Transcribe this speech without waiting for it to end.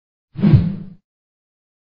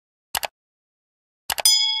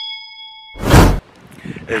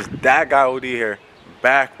It's that guy OD here,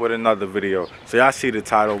 back with another video. So y'all see the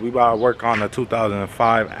title. We about to work on the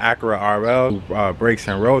 2005 Acura RL brakes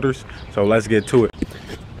and rotors. So let's get to it.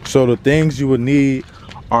 So the things you would need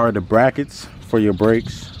are the brackets for your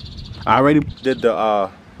brakes. I already did the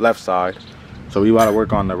left side, so we about to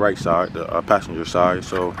work on the right side, the passenger side.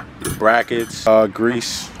 So the brackets,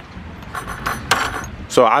 grease.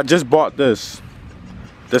 So I just bought this.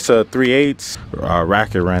 This a 3/8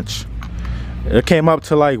 Ratchet Wrench. It came up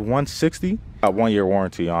to like $160. Got 1 year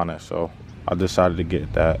warranty on it, so I decided to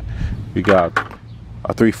get that. We got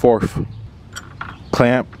a 3/4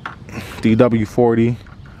 clamp, DW40,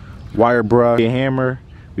 wire brush, a hammer.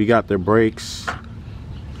 We got the brakes,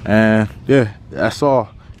 and yeah, that's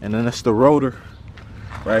all. And then it's the rotor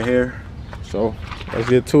right here. So let's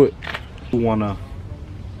get to it. We wanna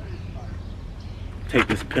take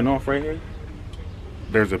this pin off right here.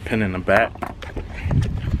 There's a pin in the back.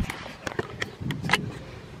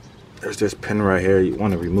 There's this pin right here. You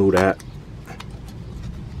want to remove that.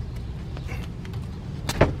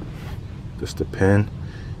 Just the pin.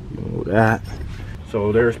 You remove that.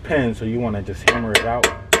 So there's pins, so you want to just hammer it out.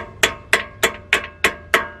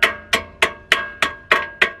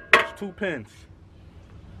 There's 2 pins.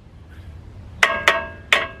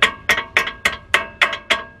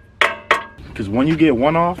 Because when you get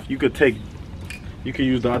one off, you could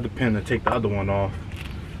use the other pin to take the other one off.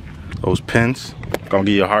 Those pins gonna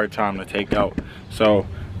give you a hard time to take out. So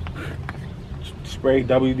spray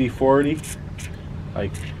WD-40,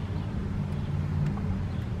 like,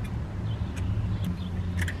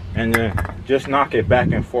 and then just knock it back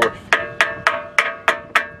and forth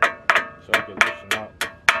so it can loosen up.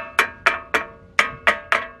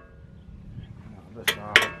 This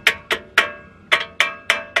side.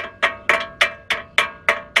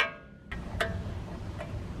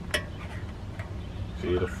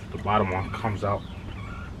 See, the bottom one comes out.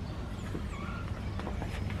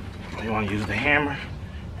 You want to use the hammer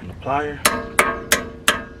and the plier.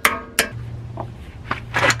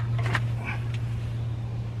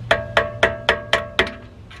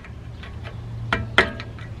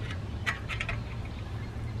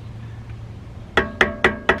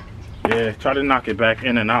 Yeah, try to knock it back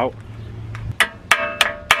in and out.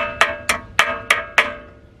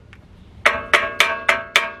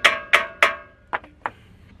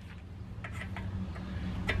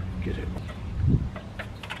 Get it.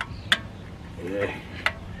 Yeah,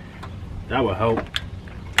 that will help.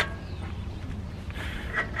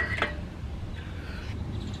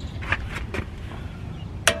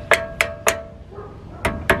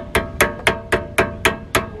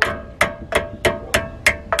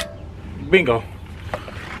 Bingo.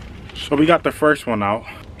 So we got the first one out.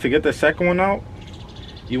 To get the second one out,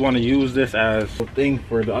 you want to use this as a thing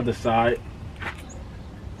for the other side.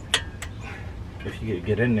 If you could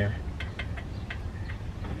get in there.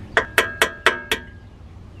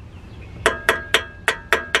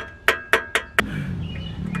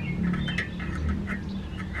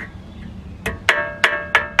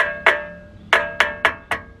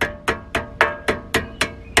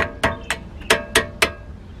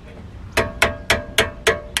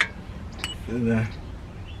 And then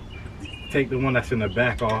take the one that's in the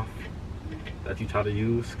back off that you try to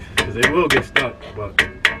use, because it will get stuck, but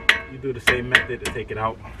you do the same method to take it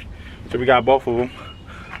out. So we got both of them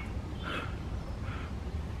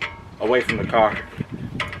away from the car.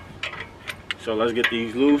 So let's get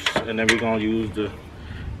these loose, and then we're gonna use the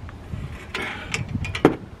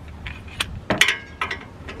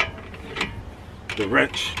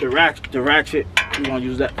wrench, the ratchet. We're gonna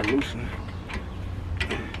use that to loosen.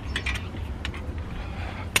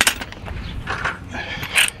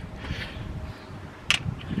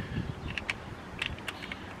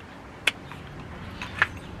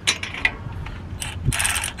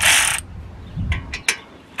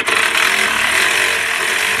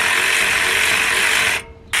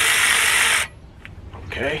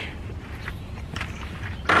 Okay.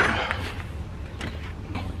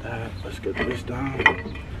 Let's get this down.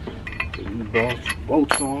 Get these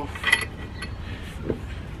bolts off.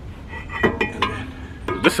 And then,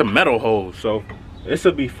 this is a metal hose, so this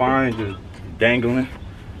will be fine just dangling.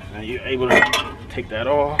 And you're able to take that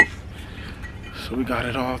off. So we got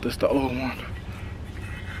it off. This is the old one.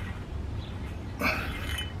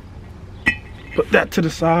 Put that to the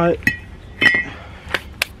side.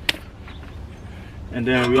 And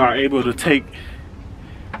then we are able to take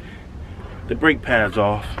the brake pads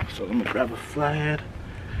off. So let me grab a flathead.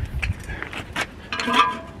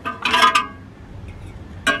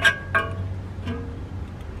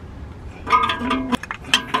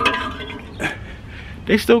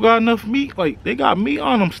 They still got enough meat, like they got meat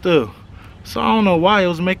on them still. So I don't know why it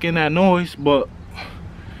was making that noise, but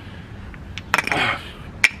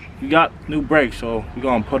we got new brakes, so we're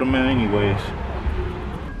gonna put them in anyways.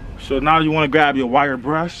 So now you want to grab your wire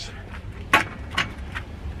brush.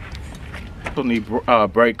 You'll need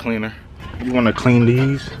brake cleaner. You want to clean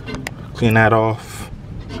these, clean that off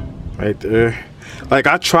right there. Like,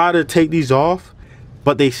 I try to take these off,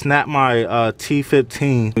 but they snap my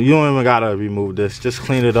T15. You don't even gotta remove this, just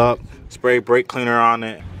clean it up, spray brake cleaner on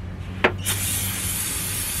it.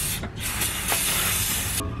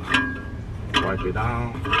 Wipe it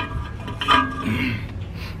down.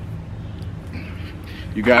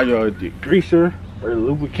 You got your degreaser or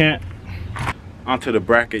lubricant onto the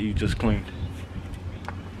bracket you just cleaned.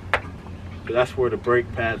 That's where the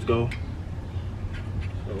brake pads go.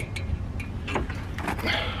 So,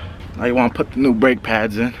 now you want to put the new brake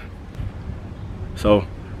pads in. So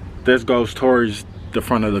this goes towards the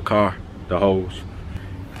front of the car, the hose.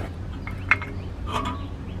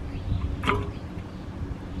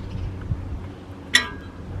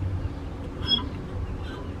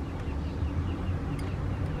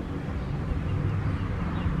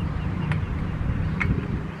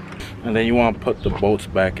 And then you want to put the bolts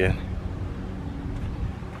back in.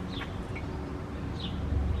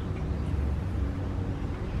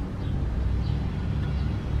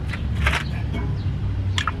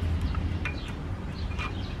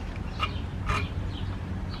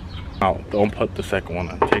 Oh, don't put the second one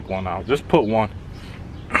in. Take one out. Just put one,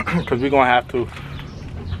 because we're gonna have to.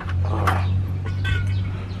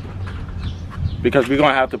 Because we're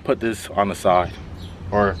gonna have to put this on the side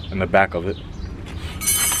or in the back of it.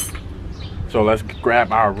 So let's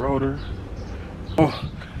grab our rotor.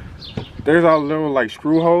 Oh, there's our little like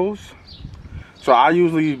screw holes. So I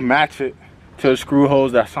usually match it to the screw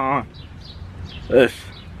hose that's on this.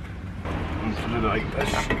 Like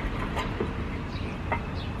this.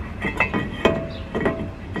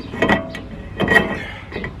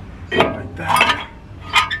 Like that.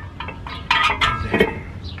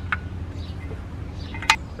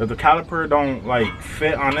 If the caliper don't like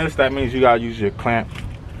fit on this, that means you gotta use your clamp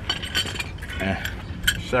and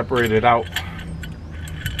separate it out.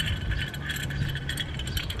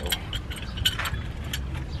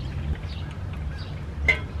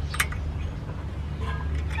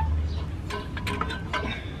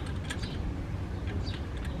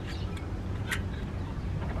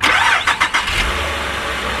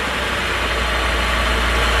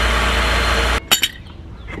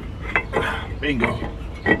 Bingo.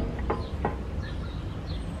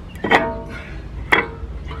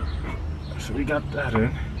 So we got that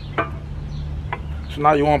in. So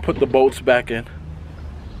now you want to put the bolts back in.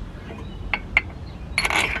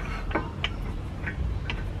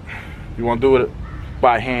 You want to do it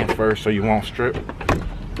by hand first so you won't strip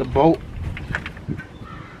the bolt.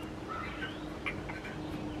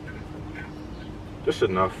 Just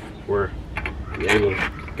enough where you're able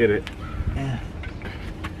to get it. Yeah.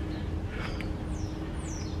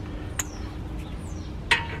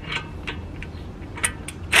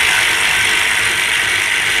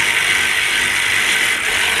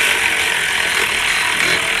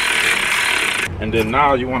 And then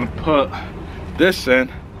now you want to put this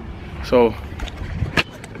in. So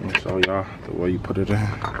let me show y'all the way you put it in.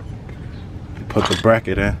 You put the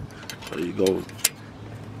bracket in. So you go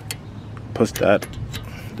push that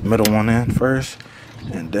the middle one in first,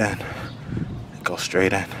 and then go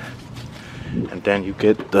straight in. And then you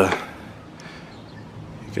get the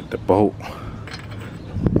bolt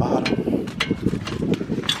from the bottom.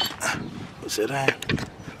 Push it in.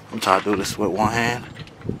 I'm trying to do this with one hand.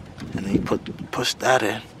 And then you push that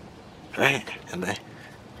in, right? And then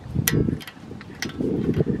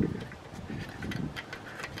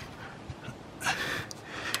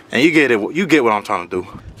you get it. You get what I'm trying to do.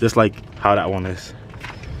 Just like how that one is.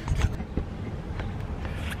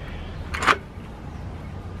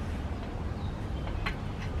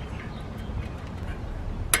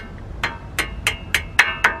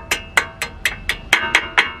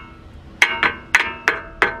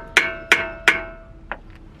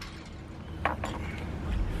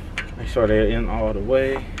 Make sure they're in all the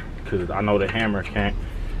way, because I know the hammer can't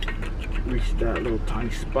reach that little tiny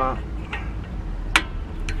spot.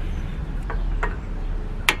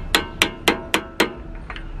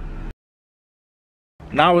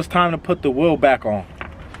 Now it's time to put the wheel back on.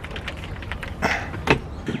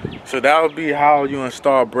 So that would be how you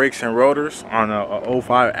install brakes and rotors on a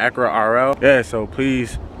 05 Acura RL. Yeah, so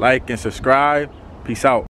please like and subscribe. Peace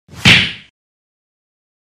out.